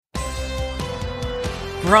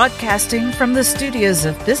Broadcasting from the studios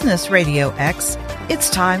of Business Radio X, it's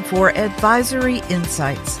time for Advisory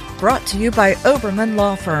Insights, brought to you by Oberman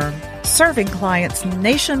Law Firm, serving clients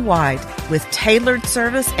nationwide with tailored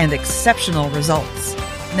service and exceptional results.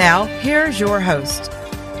 Now, here's your host.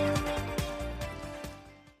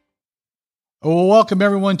 Well, welcome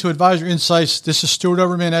everyone to Advisory Insights. This is Stuart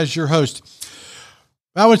Oberman as your host.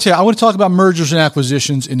 I want to talk about mergers and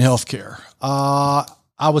acquisitions in healthcare.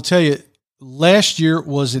 I will tell you, last year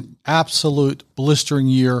was an absolute blistering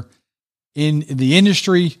year in the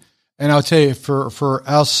industry. And I'll tell you, for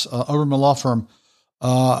us, Oberman Law Firm,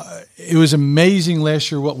 it was amazing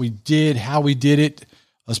last year what we did, how we did it,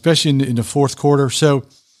 especially in the fourth quarter. So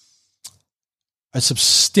a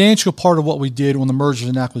substantial part of what we did on the mergers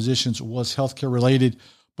and acquisitions was healthcare related.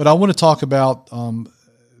 But I want to talk about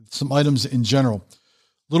some items in general.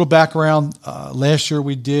 Little background, last year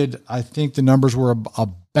we did, I think the numbers were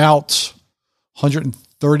about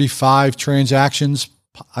 135 transactions,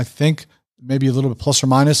 I think, maybe a little bit plus or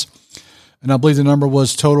minus. And I believe the number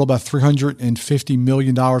was total about $350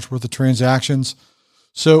 million worth of transactions.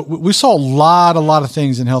 So we saw a lot of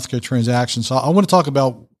things in healthcare transactions. So I want to talk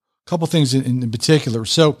about a couple things in particular.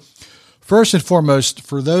 So first and foremost,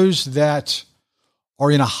 for those that are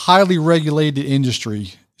in a highly regulated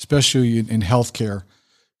industry, especially in healthcare,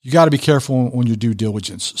 you got to be careful on your due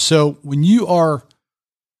diligence. So when you are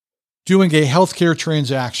doing a healthcare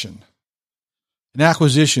transaction, an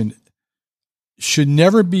acquisition, should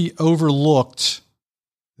never be overlooked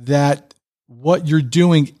that what you're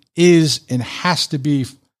doing is and has to be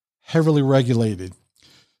heavily regulated.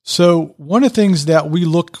 So one of the things that we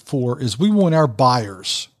look for is we want our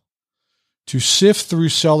buyers to sift through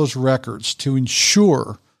sellers' records to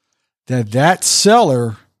ensure that that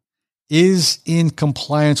seller is in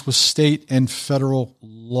compliance with state and federal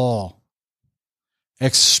law,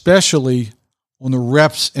 especially on the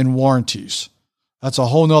reps and warranties. That's a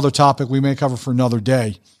whole nother topic we may cover for another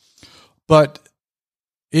day. But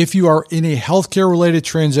if you are in a healthcare related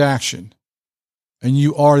transaction and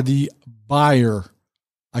you are the buyer,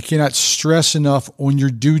 I cannot stress enough on your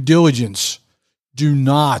due diligence. Do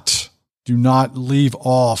not leave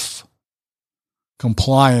off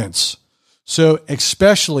compliance. So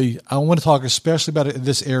especially, I want to talk especially about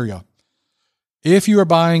this area. If you are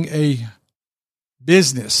buying a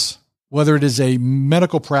business, whether it is a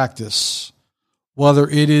medical practice, whether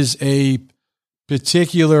it is a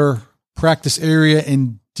particular practice area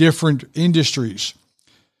in different industries,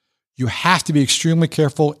 you have to be extremely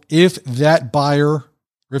careful if that buyer or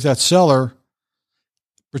if that seller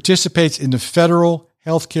participates in the federal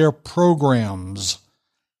healthcare programs.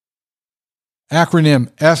 Acronym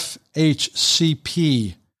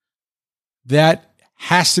FHCP. That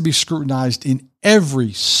has to be scrutinized in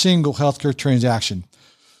every single healthcare transaction.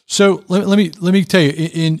 So let me tell you,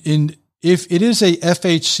 if it is a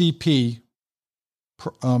FHCP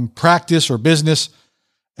practice or business,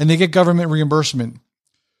 and they get government reimbursement,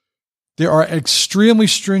 there are extremely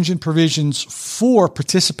stringent provisions for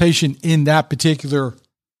participation in that particular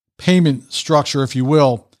payment structure, if you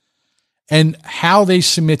will, and how they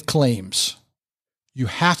submit claims. You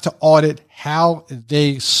have to audit how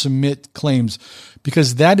they submit claims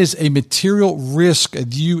because that is a material risk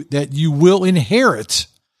that you will inherit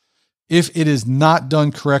if it is not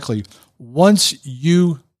done correctly. Once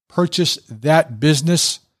you purchase that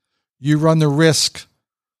business, you run the risk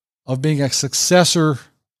of being a successor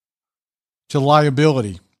to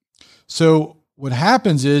liability. So what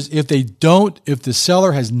happens is if the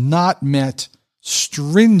seller has not met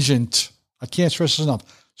stringent, I can't stress this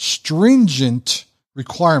enough, stringent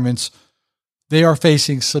requirements, they are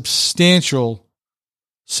facing substantial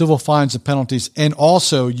civil fines and penalties. And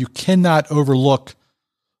also, you cannot overlook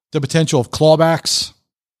the potential of clawbacks,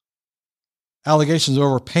 allegations of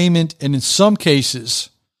overpayment, and in some cases,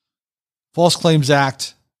 False Claims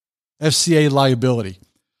Act, FCA liability.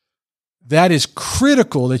 That is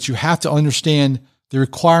critical that you have to understand the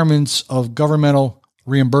requirements of governmental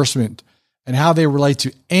reimbursement and how they relate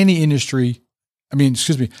to any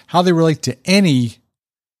how they relate to any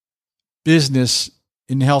business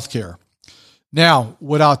in healthcare. Now,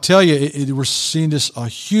 what I'll tell you, we're seeing a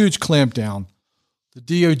huge clampdown. The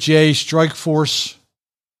DOJ strike force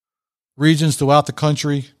regions throughout the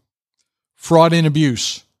country, fraud and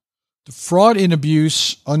abuse. The fraud and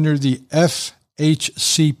abuse under the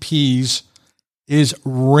FHCPs is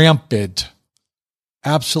rampant,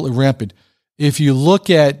 absolutely rampant. If you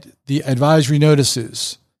look at the advisory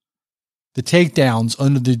notices, the takedowns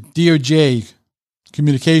under the DOJ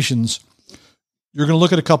communications, you're going to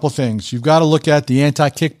look at a couple of things. You've got to look at the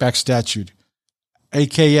Anti-Kickback Statute,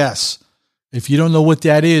 AKS. If you don't know what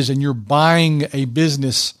that is and you're buying a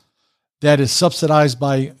business that is subsidized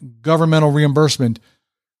by governmental reimbursement,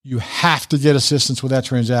 you have to get assistance with that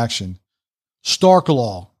transaction. Stark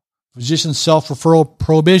law, physician self-referral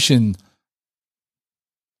prohibition.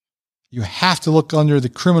 You have to look under the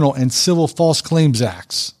Criminal and Civil False Claims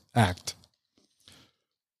Act.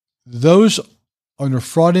 Those under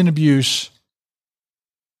fraud and abuse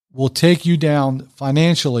will take you down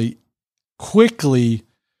financially quickly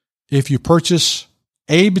if you purchase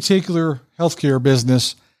a particular healthcare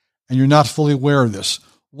business and you're not fully aware of this.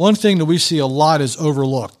 One thing that we see a lot is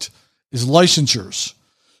overlooked is licensures.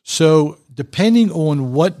 So depending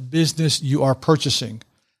on what business you are purchasing,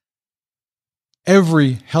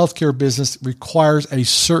 every healthcare business requires a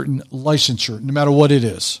certain licensure, no matter what it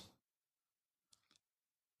is.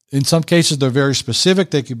 In some cases, they're very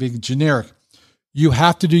specific. They could be generic. You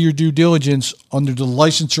have to do your due diligence under the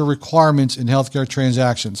licensure requirements in healthcare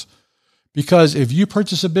transactions. Because if you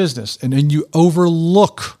purchase a business and then you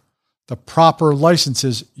overlook the proper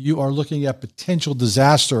licenses, you are looking at potential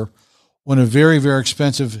disaster on a very, very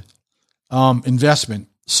expensive investment.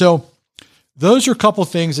 So those are a couple of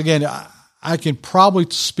things. Again, I can probably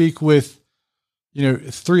speak with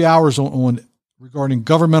 3 hours on regarding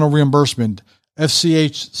governmental reimbursement,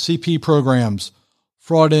 FCH, CP programs,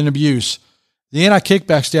 fraud and abuse. The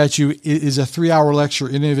Anti-Kickback Statute is a 3-hour lecture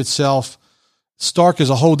in and of itself. Stark is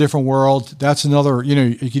a whole different world. That's another,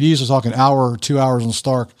 you could easily talk an hour or 2 hours on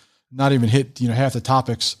Stark, not even hit, half the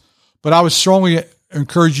topics. But I would strongly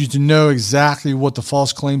encourage you to know exactly what the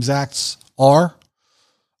False Claims Acts are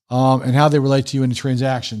and how they relate to you in the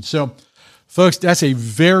transaction. So, folks, that's a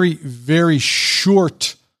very, very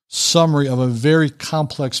short summary of a very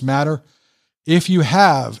complex matter. If you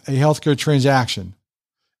have a healthcare transaction,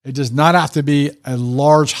 it does not have to be a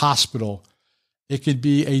large hospital. It could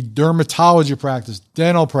be a dermatology practice,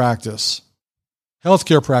 dental practice,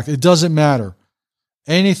 healthcare practice. It doesn't matter.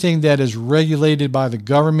 Anything that is regulated by the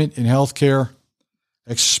government in healthcare,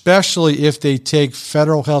 especially if they take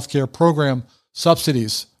federal healthcare program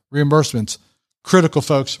subsidies, reimbursements, critical,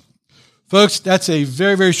 folks. Folks, that's a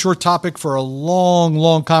very, very short topic for a long,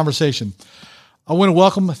 long conversation. I want to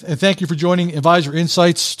welcome and thank you for joining Advisor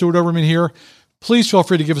Insights. Stuart Oberman here. Please feel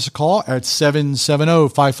free to give us a call at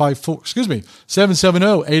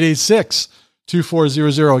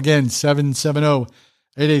 770-886-2400. Again,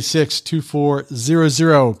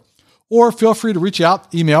 770-886-2400. Or feel free to reach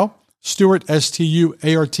out, email Stuart,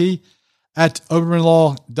 S-T-U-A-R-T, at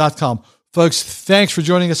obermanlaw.com. Folks, thanks for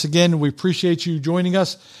joining us again. We appreciate you joining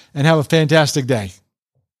us and have a fantastic day.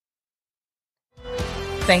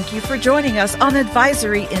 Thank you for joining us on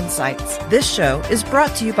Advisory Insights. This show is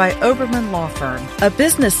brought to you by Oberman Law Firm, a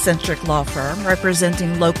business-centric law firm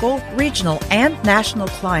representing local, regional, and national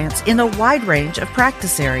clients in a wide range of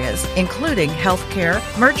practice areas, including healthcare,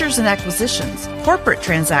 mergers and acquisitions, corporate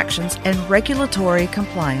transactions, and regulatory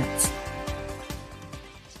compliance.